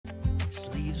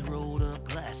sleeves, rolled up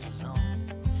glasses on.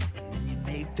 And then you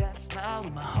make that smile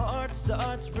and my heart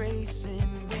starts racing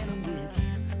when I'm with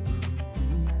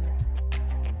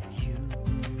you.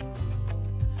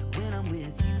 When I'm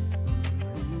with you.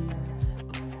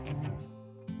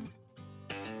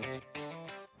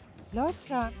 Last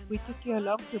time, we took you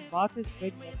along to Martha's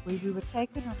Vineyard, where we were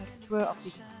taken on a tour of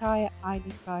the entire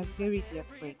island by a very dear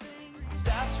friend.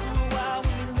 Stops for a while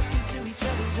when we look into each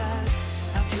other's eyes.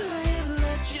 How could I ever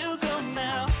let you go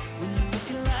now? When you're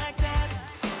looking like that,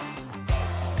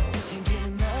 can't get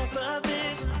enough of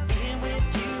this. Being with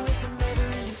you is a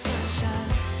never-ending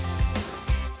sunshine.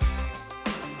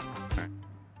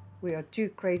 We are two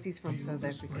crazies from South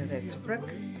Africa, that's Frick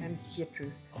and Pietro.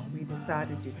 We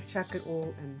decided to chuck it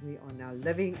all and we are now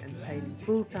living and sailing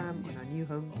full-time on our new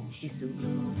home, Sisu.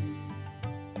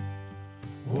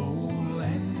 Whole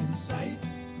land in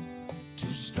sight to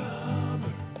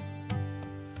starboard,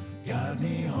 got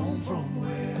me home from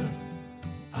where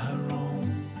I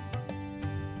roam.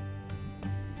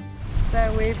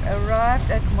 So we've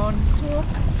arrived at Montauk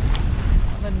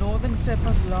on the northern tip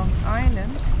of Long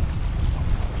Island.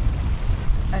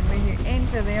 And when you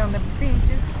enter there on the beach,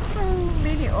 there's so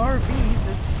many RVs,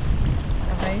 it's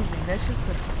amazing. That's just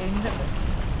the end of it.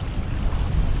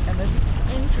 And this is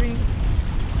entry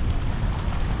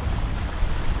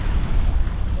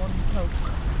Montauk.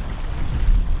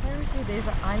 Apparently there's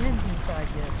an island inside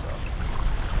here as well.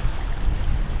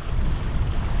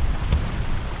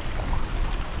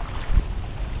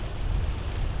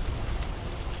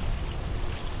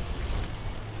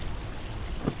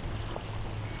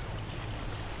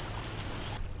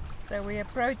 So we're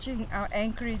approaching our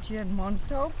anchorage here in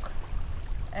Montauk,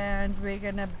 and we're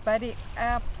gonna buddy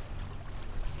up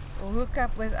or hook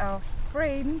up with our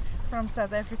friend from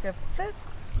South Africa,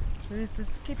 Fizz, who's the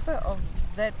skipper of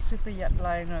that super yacht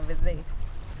lying over there.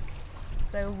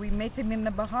 So we met him in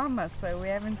the Bahamas, so we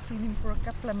haven't seen him for a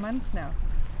couple of months now.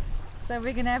 So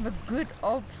we're gonna have a good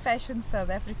old-fashioned South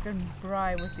African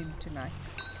braai with him tonight.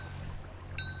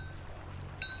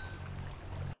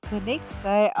 The next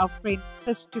day, our friend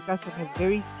Fizz took us on a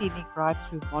very scenic ride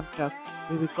through Montauk,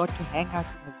 where we got to hang out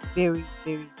in a very,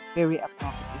 very, very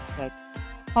upmarket estate,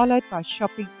 followed by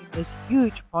shopping in this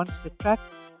huge monster truck,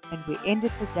 and we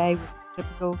ended the day with a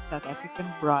typical South African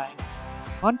braai.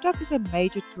 Montauk is a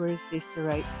major tourist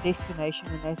destination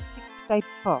and has 6 state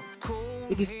parks.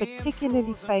 It is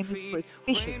particularly famous for its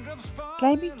fishing,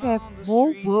 claiming to have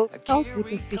more world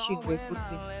saltwater fishing records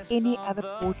than any other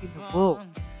port in the world.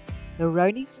 The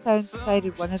Rolling Stones stayed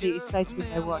at one of the estates when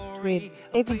they were on tour in the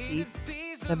 70s.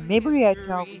 The Memory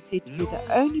Hotel was said to be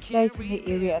the only place in the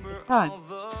area at the time.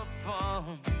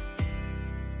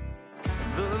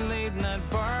 The late night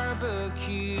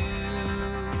barbecue,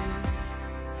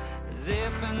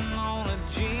 zipping on a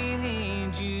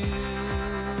genie juice,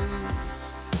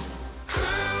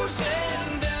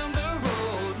 cruising down the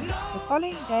road. The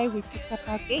following day we picked up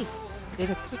our guests and did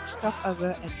a quick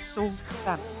stopover at Salt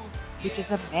Thumb, which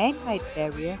is a man-made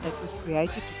barrier that was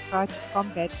created to try to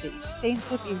combat the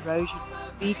extensive erosion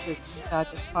of beaches inside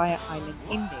the Fire Island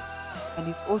Inlet, and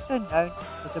is also known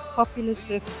as a popular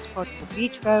surfing spot for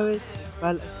beachgoers as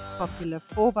well as a popular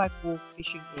 4x4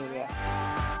 fishing area.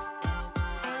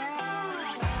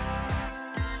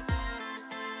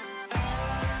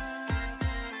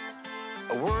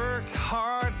 I work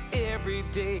hard every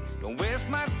day, don't waste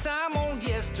my time on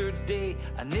yesterday.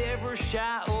 I never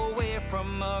shy away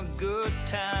from a good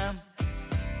time.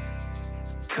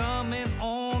 Coming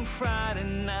on Friday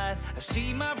night, I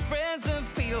see my friends and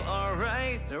feel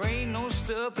alright. There ain't no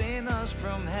stopping us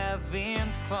from having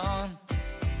fun.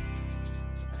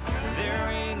 There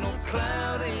ain't no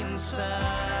cloud in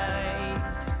sight.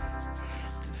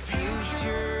 The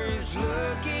future is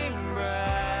looking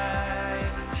bright.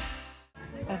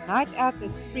 A night out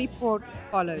at Freeport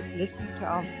followed, listening to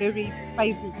our very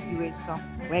favorite US song,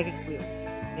 Wagon Wheel,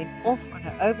 then off on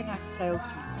an overnight sail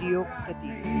to New York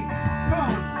City.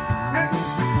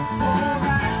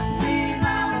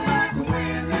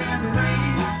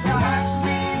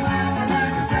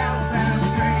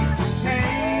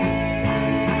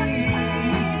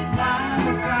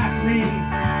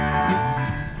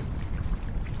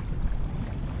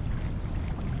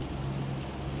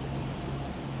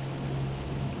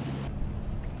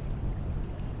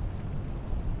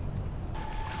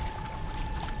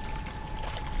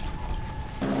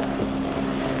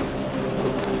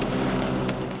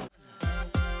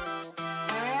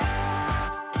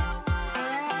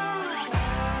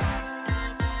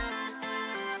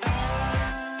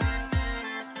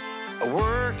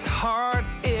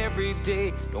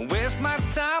 today. Don't waste my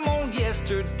time on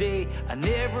yesterday. I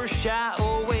never shy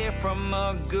away from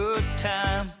a good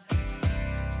time.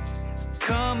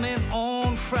 Coming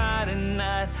on Friday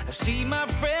night, I see my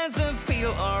friends and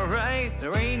feel alright.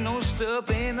 There ain't no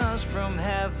stopping us from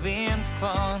having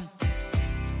fun.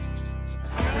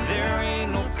 There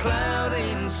ain't no cloud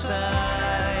in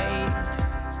sight.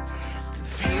 The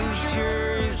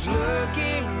future is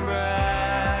looking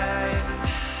bright.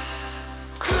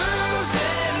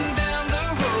 Cruising down the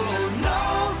road,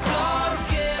 no thought of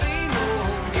getting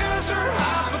old. Girls are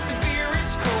hot, but the beer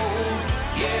is cold.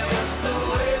 Yeah, that's the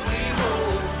way we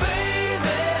roll.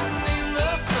 Bathing in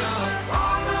the sun,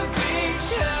 on the beach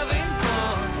having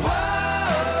fun. Whoa,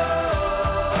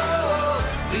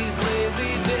 these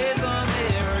lazy days are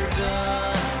never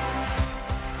done.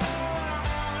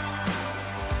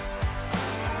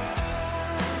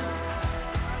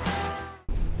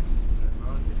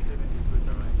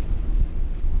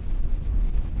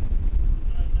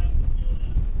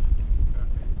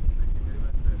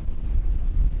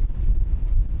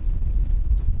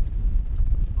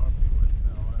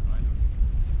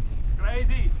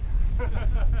 Crazy!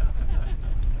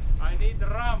 I need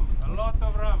rum, lots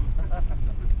of rum.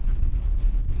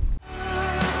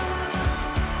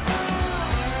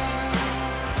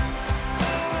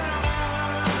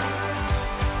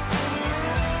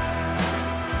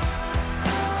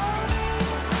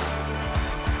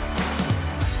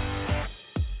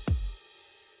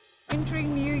 Entering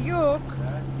New York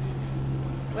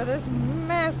with this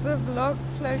massive log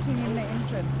floating in the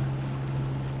entrance.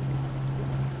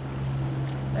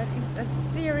 That is a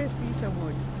serious piece of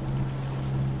wood.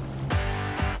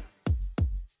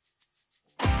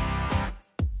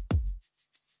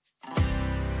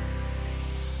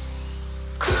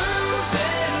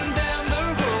 Cruising down the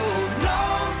road, no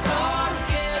thought of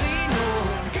getting old.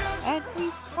 And we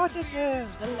spotted her,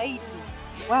 the lady.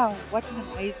 Wow, what an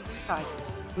amazing sight.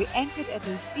 We anchored at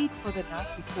her feet for the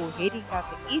night before heading down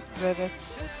the East River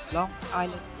towards Long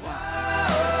Island Sound.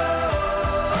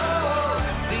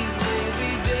 These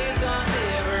lazy days are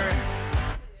never.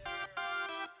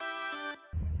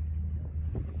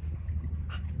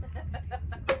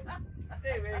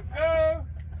 Here we go!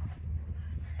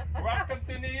 Welcome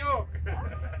to New York!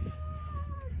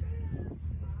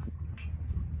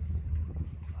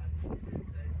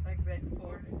 Like that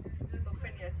for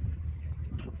Phineas.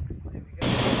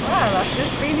 Well, I've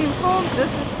just been informed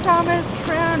this is Thomas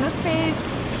Crown Affairs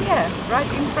here,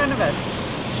 right in front of us.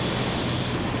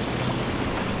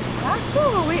 Ah,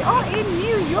 cool, we are in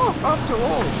New York after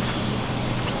all.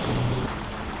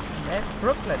 That's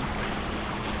Brooklyn.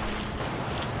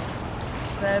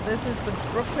 So this is the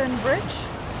Brooklyn Bridge.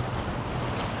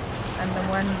 And the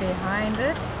one behind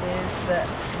it is the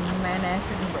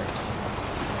Manhattan Bridge.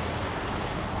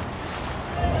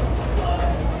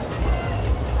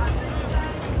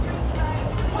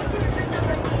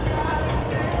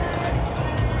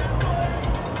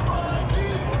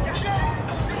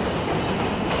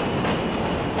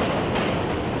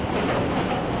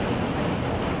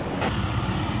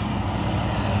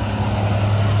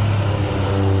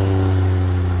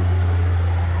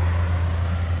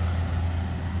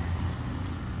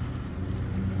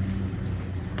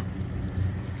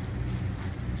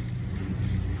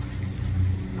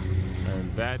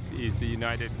 And that is the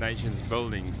United Nations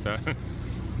building, so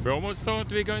we almost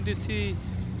thought we're going to see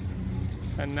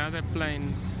another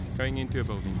plane going into a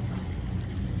building.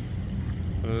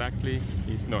 Luckily,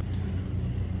 it's not.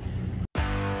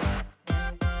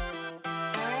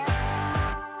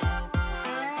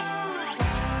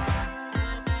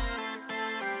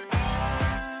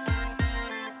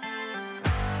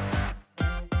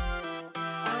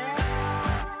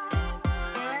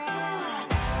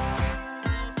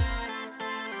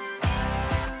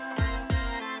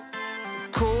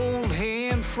 Cold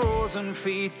hand, frozen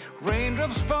feet,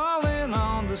 raindrops falling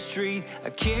on the street. I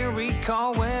can't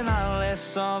recall when I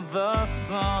last saw the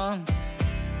sun.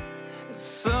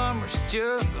 Summer's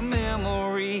just a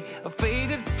memory, a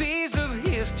faded piece of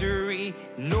history.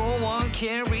 No one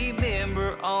can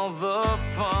remember all the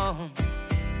fun.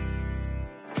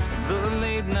 The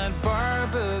late night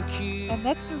barbecue. And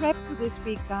that's a wrap for this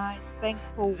week, guys. Thanks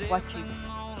for watching.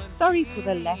 Sorry for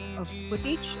the lack of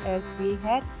footage as we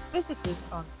had visitors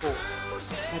on board.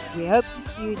 But we hope to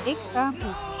see you next time when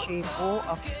we share more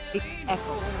of the Big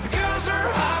Apple. The girls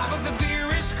are hot, but the beer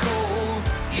is cold.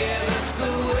 Yeah, that's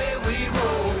the way we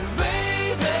roll.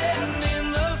 Bathing in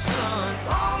the sun,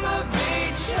 on the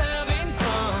beach having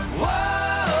fun. Whoa,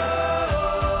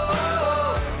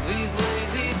 these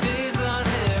lazy days are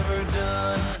never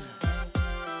done.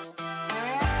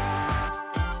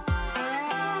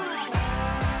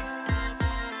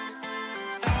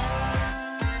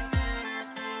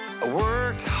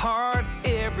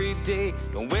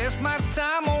 today. Don't waste my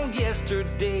time on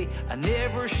yesterday. I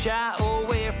never shy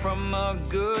away from a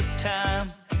good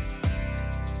time.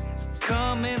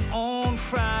 Coming on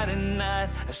Friday night,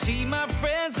 I see my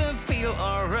friends and feel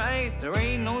alright. There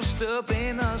ain't no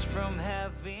stopping us from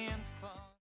having fun.